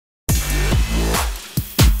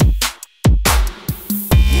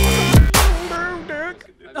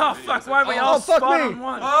Oh fuck! Why we all fuck spawn me. on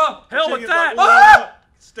one? Oh, Hell with that! Like,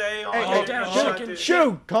 stay on. Hey, down, chicken.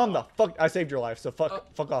 Shoo! Calm the fuck. I saved your life, so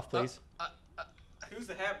fuck off, please. Who's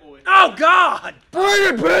the hat boy? Oh god! Bring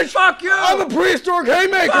it, bitch! Fuck you! I'm a prehistoric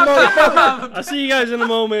haymaker, Fuck motherfucker! I'll see you guys in a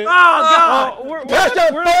moment. Oh god! Oh, where'd Pass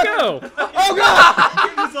that it go? Oh god!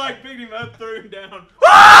 He just like picked him up, threw him down.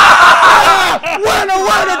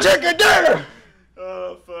 Winner, chicken dinner!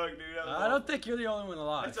 Oh fuck, dude. I don't think you're the only one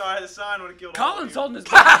alive. That's alright. The sign would have killed. Colin's all holding his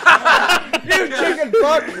back. You chicken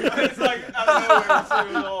fuck! It's like out of nowhere.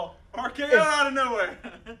 It was all RKO out of nowhere.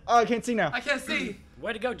 Oh, I can't see now. I can't see.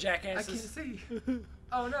 Way to go, I can't jackasses. see.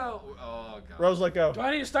 Oh no. Oh god. Rose, let go. Do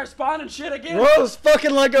I need to start spawning shit again? Rose,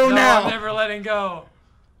 fucking let go No, now! I'm never letting go.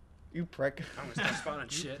 You prick. I'm gonna start spawning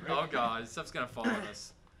shit. Oh god, stuff's gonna fall on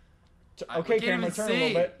us. Okay, we can't camera, even turn see. a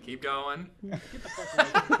little bit. Keep going.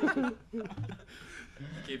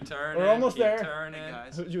 Keep turning. We're almost keep there. Turning. Hey,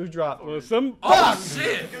 guys. Who dropped? Well, some. Oh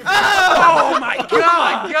shit! Oh my Oh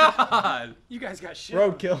god! my god! You guys got shit.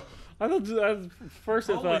 Roadkill. I thought first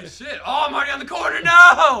I Holy thought. shit! Oh, I'm already on the corner. No!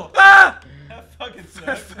 Ah! That fucking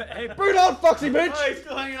sucks. Hey, Bring it on, Foxy bitch! Oh, he's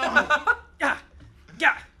still hanging on. yeah,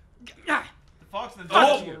 yeah, yeah. The fox and the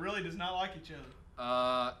Fuck dog you. really does not like each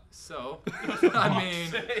other. So I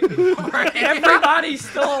mean, we're here. Everybody's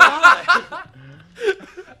still alive.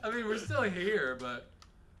 I mean, we're still here, but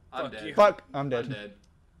I'm Fuck dead. you. Fuck, I'm dead. I'm dead.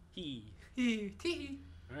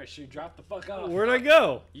 All right, shoot, drop the fuck off. Where'd I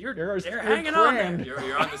go? You're You're hanging on there. crammed.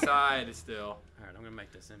 You're on the side still. All right, I'm gonna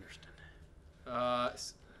make this interesting.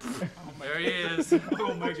 There he is.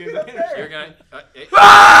 Oh my goodness. You're gonna.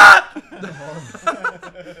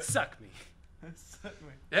 Suck me.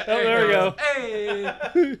 Yeah, Oh, there we go. Hey.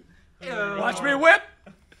 Ew. Watch me whip.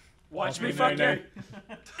 Watch me fuck you.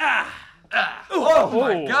 Ah. Oh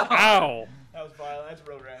my god. Ow. That was violent. That's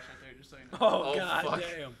road rash right there, just so you know. Oh, Oh, god fuck.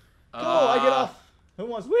 damn. Oh, I get off. Who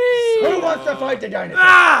wants? Whee! Who wants to fight the dinosaur?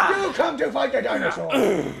 Ah! You come to fight the dinosaur.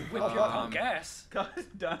 Whip your punk ass. God,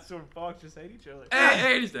 dinosaur and fox just hate each other.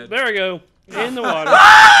 Hey, he's dead. There we go. In the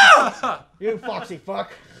water. You foxy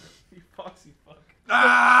fuck. You foxy fuck.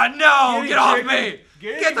 Ah, no! Get off me!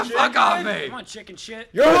 Get Get the fuck off me! Come on, chicken shit.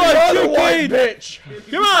 You're the other white bitch.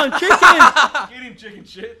 Come on, chicken! Get him, chicken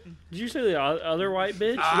shit. Did you say the other white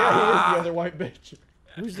bitch? Yeah, he is the other white bitch.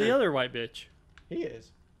 Who's the other white bitch? He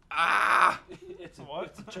is. Ah! It's a, What?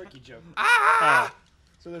 it's a turkey joke. Ah!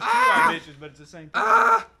 So there's two white bitches, but it's the same thing.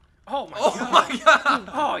 Ah! Oh my Oh god. my god!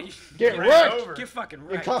 Oh, you Get Ran wrecked. over. get fucking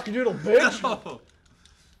You right. cockadoodle bitch. No!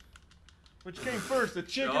 Which came first, the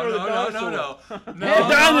chicken No, or the no, dinosaur? no. Hey,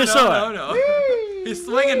 dinosaur. No. He's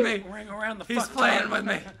swinging me. Ring around the He's fuck playing time. with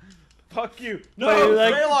me. Fuck you. Play, No,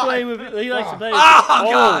 like, stay alive. playing with, he likes to play. Oh,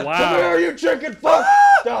 God. wow. Come here, you chicken fuck.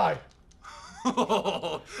 Die.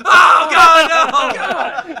 Oh god, no!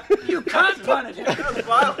 God, you cunt punted him. That was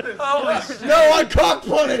violent. Holy shit! No, I cock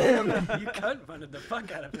punted him. You cunt punted the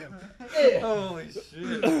fuck out of him. Holy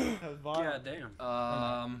shit! That was violent. God damn.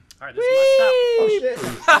 Um. All right, this must Oh shit.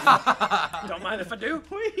 stop. Don't mind if I do.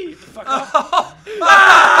 Get the fuck off.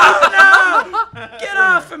 Oh no! Get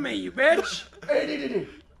off of me, you bitch.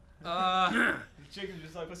 The chicken's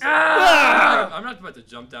just like, what's up? I'm not about to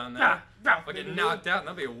jump down there. Ah, If I get knocked out,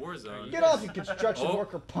 that'd be a war zone. Get off, you construction Oh.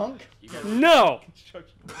 worker punk. No. Oh shit,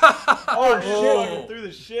 Oh. I threw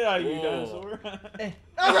the shit out of you, Whoa. dinosaur.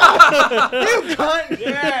 You cunt.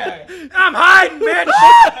 Yeah! I'm hiding, bitch.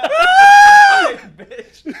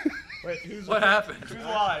 Bitch. Wait, who's What happened? Who's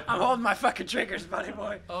alive? I'm holding my fucking triggers, buddy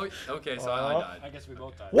boy. Oh, okay, so I I died. guess we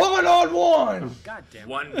both died. 1-on-1. God damn.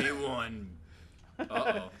 1v1.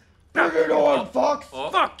 Uh-oh. Bring it on, fox. Oh.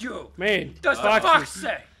 Fuck you. Man. Does the Fox fox is-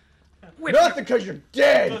 say? Whip Nothing, because you're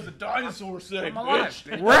dead. Does the dinosaur say, I'm alive, bitch?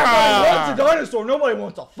 bitch. Nobody wants a dinosaur. Nobody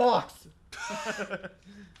wants a fox.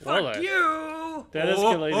 Well, Fuck you. that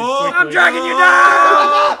escalated oh, quickly. I'm dragging you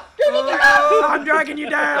down. I'm dragging you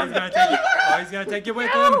He's down. gonna take you. Oh, he's gonna take you with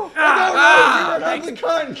him. Ah, You're an ugly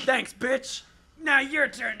cunt. thanks, bitch. Now your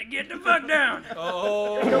turn to get the fuck down.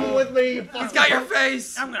 Oh. Come with me, you He's fucking got your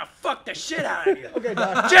face. I'm gonna fuck the shit out of you. Okay,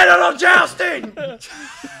 die. Genital jousting.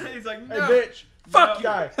 He's like, Hey, no. bitch. Fuck you.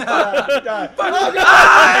 Die. Die. Oh,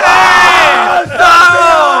 God.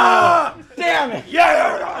 Ah! Damn it.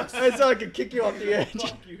 Yeah. I saw I could kick you off the edge.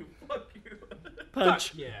 Fuck you. Fuck you.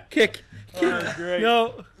 Punch. Yeah. Kick. That was great.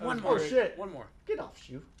 No. One Oh, more. shit. One more. Get off,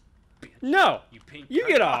 you. No. You pink. You cunt.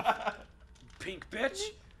 get off. Pink bitch.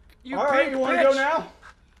 You All right, pink you want to bitch. go now?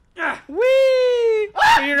 Ah.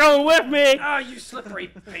 Whee! You're going with me. Oh, you slippery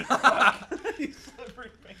pink fuck. You slippery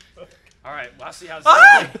pink fuck. All right, well, I'll see how this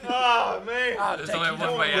Ah! goes. Oh, man. I'll There's take only you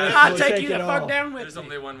one the- way out. I'll We'll take take you the it fuck all. down with There's me.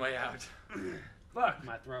 only one way out. Fuck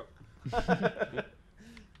my throat.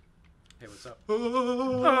 Hey, what's up?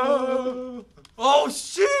 Oh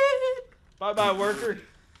shit! Bye bye, worker.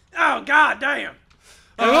 Oh, god damn.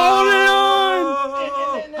 Hold it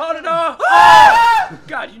on! Hold it on. Oh!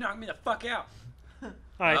 God, you knocked me the fuck out.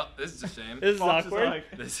 Alright, Well, this is a shame. this is Fox awkward.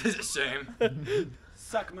 like, This is a shame.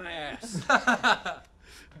 Suck my ass.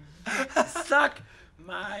 Suck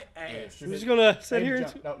my ass. I'm just gonna sit Hey, here and...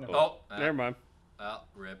 jump. No, no. Oh, Never mind. well,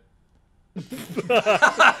 rip.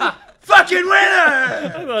 Fucking winner!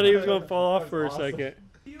 I thought he was gonna fall off for a Awesome. second.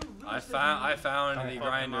 I found the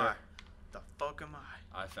grinder. The fuck am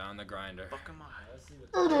I? I found the grinder. Fuck am I?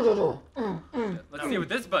 Let's see what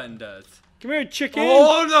this button does. Come here, chicken!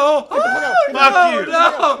 Oh no! Fuck No, you.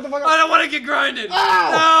 no! I don't want to get grinded.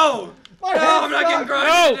 No! No, I'm not getting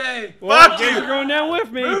grinded No. today. Well, Fuck you're you. going down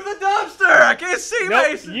with me. Move the dumpster! I can't see, Nope,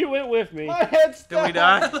 Mason. you went with me. My head's stuck. Did we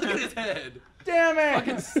die? Look at his head. Damn it.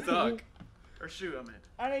 Fucking stuck. Or shoot, I meant.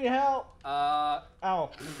 I need help. Uh.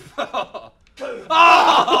 Ow. Oh!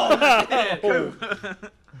 Shit.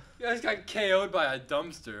 You guys got KO'd by a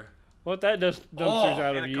dumpster. What that does dumpster's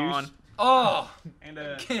out of And a use. con. Oh! And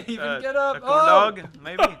a, Can't even get up. A corn Oh. dog,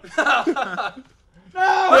 maybe?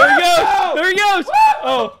 There he goes! There he goes!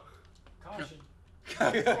 Oh! Caution.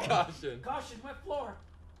 Caution. Caution, wet floor.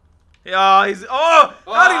 Yeah, he's. Oh!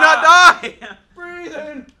 How'd he not die? Breathe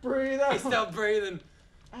in. Breathe out. He's still breathing.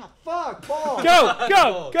 Ah, fuck. Ball. Go!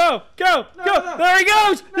 Go! Go! Go! Go! no. There he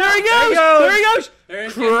goes! There he goes! goes. There he goes!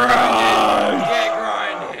 There's get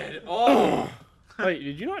grinded. Oh! Wait,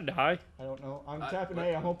 did you not die? I don't know. I'm tapping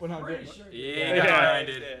A. I'm hoping I'm Pretty getting. sure. Yeah, he Yeah. got He's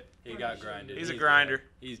grinded. dead. He got grinded. He's a dead. grinder.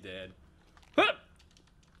 He's dead. Huh.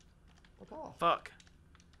 Fuck off. Fuck.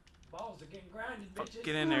 Balls are getting grinded, bitches.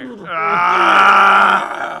 Get in there.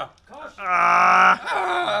 Ah! Caution.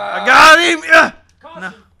 Ah! I got him! Ah!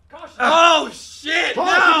 Caution. Caution. Oh shit! No!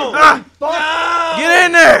 Ah! Fuck. Get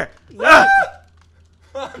in there! Ah!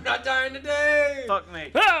 I'm not dying today. Fuck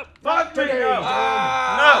me. Ah. Fuck me! today. No!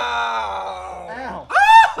 Ow.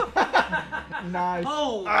 Nice.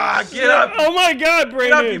 Oh! Ah, get up! Oh my god,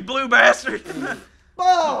 Get up, you Brandon! blue bastard!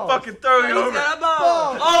 Ball. Fucking throw you He's over. got a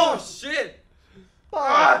ball. Ball. Oh shit!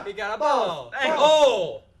 Ball. He got a ball. Dang.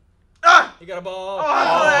 Oh! Ah! He got a ball. Oh, I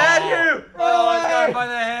thought I had you! Oh, he's got him by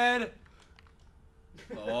the head.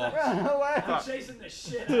 Oh. Run away. I'm chasing the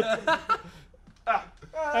shit out of him.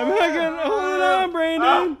 I'm not gonna hold on,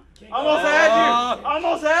 Brandon! Almost had you!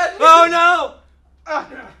 Almost had you! Oh no! Ah.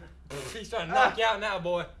 He's trying to knock you out now,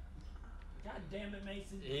 boy. God damn it,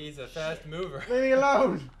 Mason. He's a fast mover. Leave me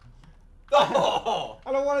alone. Oh!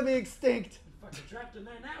 I don't want to be extinct. Fucking trapped in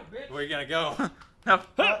there now, bitch. Where you gonna go? No.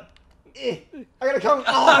 I gotta come.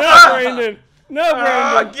 Oh. No, Brandon! No,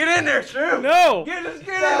 Ah, Brandon! get in there, Shrew! No! Just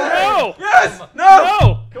get in there! No! Yes! No!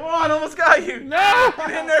 No! Come on, almost got you! No!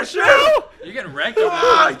 Get in there, Shrew! No! You're getting wrecked over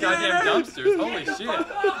Ah, these get in goddamn there. dumpsters. Holy shit.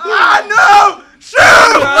 Ah, no!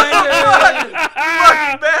 Shrew! Grinded.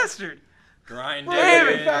 Fucking bastard! Grinded. Damn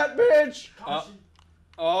it, fat bitch. Caution.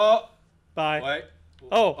 Oh. Bye. Wait.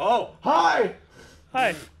 Oh, Oh. Hi.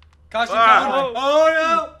 hi. Caution, Ah. caution.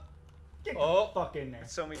 Oh Get Oh. the fuck in there.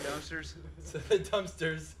 So many dumpsters. no. The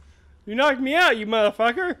dumpsters. You knocked me out, you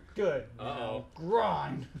motherfucker! Good. Uh-oh.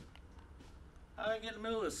 Grind. How did I get in the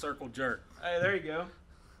middle of this circle jerk? Hey, there you go.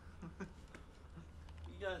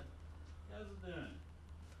 You guys are doing?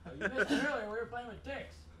 Oh, you missed it earlier. We were playing with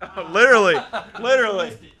dicks. Oh, literally.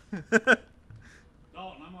 Literally. Dalton,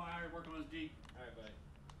 I'm gonna work on this Jeep.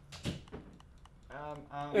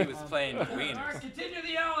 He was playing All right, wieners. continue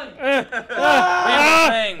the yelling. We were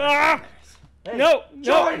playing Hey, No!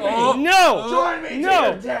 join me. Oh. No! Join me No. to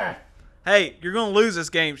your death. Hey, you're gonna lose this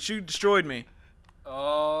game. Shoot destroyed me.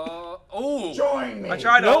 Oh. Join me. I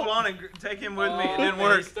tried to Nope. hold on and take him with me. It didn't man,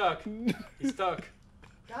 work. He's stuck. He's stuck.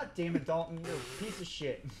 God damn it, Dalton. You're a piece of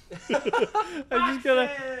shit. I'm just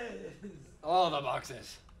gonna. All the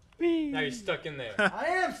boxes. Now you're stuck in there. I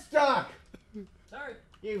am stuck. Sorry.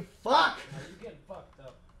 You fuck. Oh, you getting fucked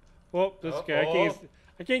up. Well, this Uh-oh. guy,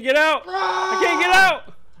 I can't get out! Run. I can't get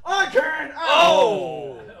out! I can.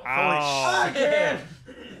 Oh! I can.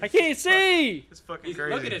 I can't see! It's fucking He's,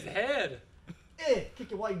 crazy. look at his head.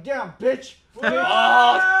 Kick your white down, bitch.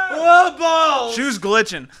 Oh, balls! Shoe's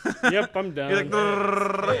glitching. Yep, I'm done. You're like,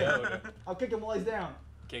 "Brrrr." I'll kick him while he's down.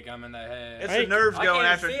 Kick him in the head. It's Hey, the nerves I going can't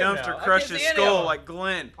after see him now. Dumpster I crushed can't his see any of skull them. like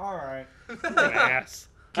Glenn. All right. Ass.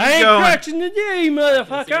 I ain't going. crashing the day, See the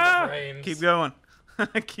motherfucker! frames. Keep going.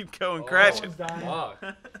 Keep going. Oh. Crash it. Someone's dying. Fuck. All right,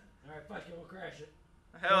 fuck it. We'll crash it.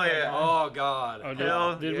 Hell yeah. Oh god. Oh,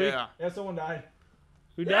 Hell did yeah. Yeah, someone died.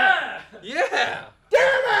 we? Who died? Yeah.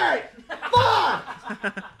 Damn it!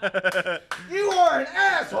 Fuck! You are an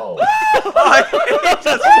asshole. Oh, he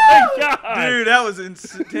just- Oh my god! dude, that was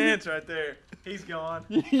intense right there. He's gone.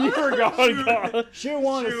 You were gone. Shoe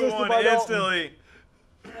one Shoot assisted one by Dalton. instantly.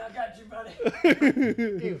 I got you,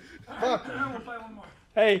 buddy. You fuck. We'll play one more.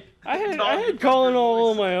 Hey, I had Collin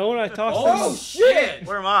all on my own. I tossed Oh, him. shit!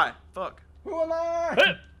 Where am I? Fuck. Who am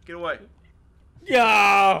I? Get away.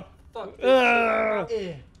 Yeah. Fuck.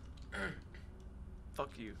 Eh. Fuck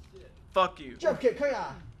you. Fuck you. Jump kick,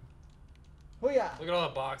 Koya. Hooya. Look at all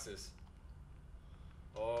the boxes.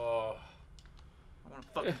 Oh. I want to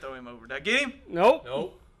fucking throw him over. Did I get him? Nope.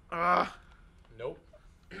 Nope. Ah. Nope.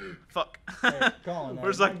 Fuck. Hey, Colin, We're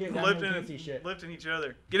just don't like get down here and lifting, kissy shit. lifting each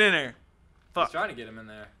other. Get in there. He's Fuck. trying to get him in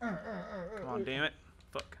there. Come on, damn it.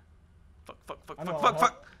 Fuck. Fuck, fuck, fuck, I know, fuck, fuck,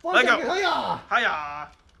 fuck. Fuck Let it, go. Hooya. Hiya.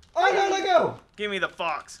 Oh, no, let go. Give me the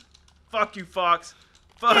fox. Fuck you, fox.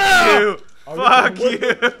 Fuck Ah! you. Oh, Fuck you're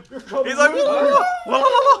you. coming He's like, with me.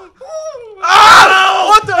 ah!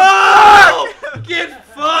 What the fuck? Get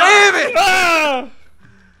fucked! Damn it! Ah!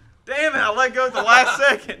 Damn it! I let go at the last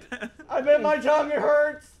second. I bit my tongue, it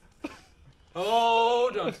hurts.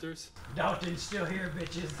 Oh, dumpsters. Dalton's still here,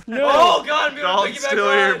 bitches. No. Oh, God, I'm going to Dalton's pick you back still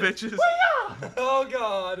on. here, bitches. Oh,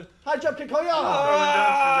 God. High jump kick, Koya. Throwing dumpsters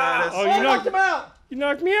at us. Oh, I you knocked knocked him out. you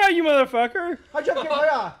knocked me out, you motherfucker. High jump kick,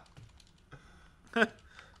 Koya.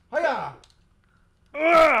 Hiya.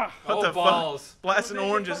 Ah! What Oh, the balls. fuck? Blasting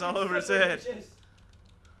oranges all over his head.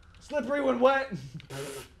 Slippery when wet.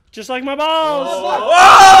 Just like my balls.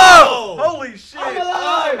 Whoa! Holy shit! I'm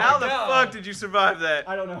alive. How the God. fuck did you survive that?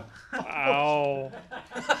 I don't know. Ow.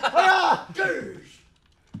 Hiya.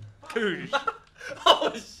 Goosh.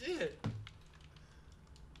 Oh, shit.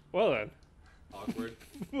 Well then. Awkward.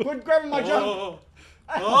 Quit grabbing my jump. Oh.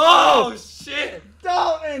 Oh, shit.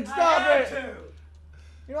 Dalton, stop I it. had to.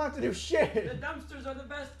 You don't have to do The shit. dumpsters are the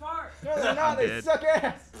best part. No, they're not. They dead. suck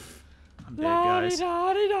ass. I'm dead, guys.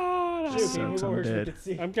 La-di-da-di-da-da. Shoot, sucks, can you move I'm over so we dead. can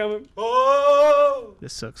see? I'm coming. Oh.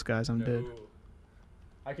 This sucks, guys. I'm dead. No.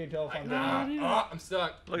 I can tell if I'm dead. Ah, I'm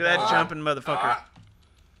stuck. Look at that jumping motherfucker.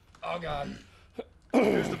 Oh, God.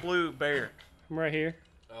 Who's the blue bear? I'm right here.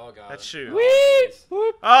 Oh, God. That's Shoe. Whee!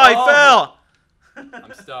 Whoop. Oh, he fell!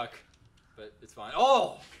 I'm stuck. But it's fine.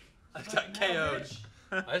 Oh! I just got Now, KO'd. bitch.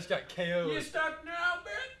 I just got KO'd. You stuck now,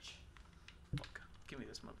 bitch. Fuck. Give me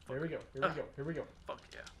this motherfucker. Here we go. Here we go. Here we go. Fuck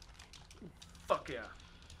yeah. Fuck yeah.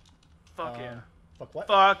 Fuck yeah. Fuck what?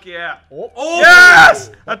 Fuck yeah. Oh. Oh!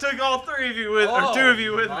 Yes! I took all three of you with, or two of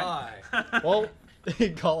you with my. me. Well,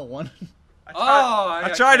 call it one. I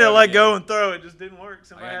got tried to KO'd let again. go and throw it, just didn't work. I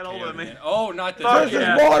Somebody got had hold KO'd of me. again. Oh, not this. Fuck This is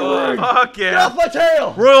yeah. my ring. Fuck Get off yeah. my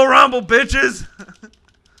tail. Royal Rumble, bitches!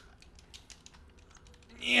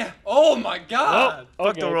 Yeah. Oh my God. Oh,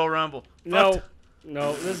 Fuck the okay. Royal Rumble. No.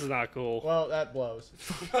 No, this is not cool. Well, that blows.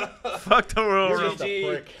 Fuck the Royal You're Rumble. just a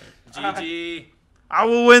prick. GG. I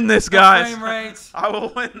will win this, guys. Frame rates. I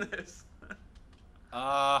will win this.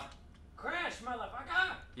 Crash,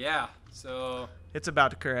 motherfucker. Yeah. So It's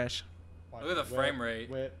about to crash. Look at the frame rate.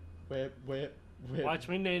 Whip, whip, whip, whip. Watch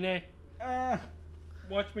me, Nene. Ah.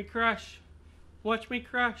 Watch me crush. Watch me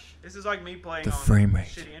crush. This is like me playing The on frame rate.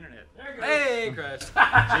 shitty internet. There you go. Hey, crash.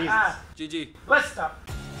 Jesus. GG. Let's stop.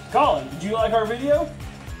 Colin, did you like our video?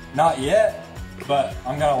 Not yet, but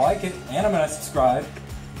I'm gonna like it, and I'm gonna subscribe,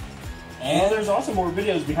 Well, and there's also more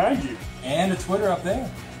videos behind you. a Twitter up there.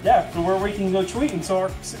 Yeah, so where we can go tweeting, so our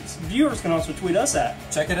viewers can also tweet us at.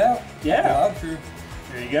 Check it out. Yeah. Loud Crew.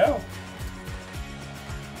 There you go.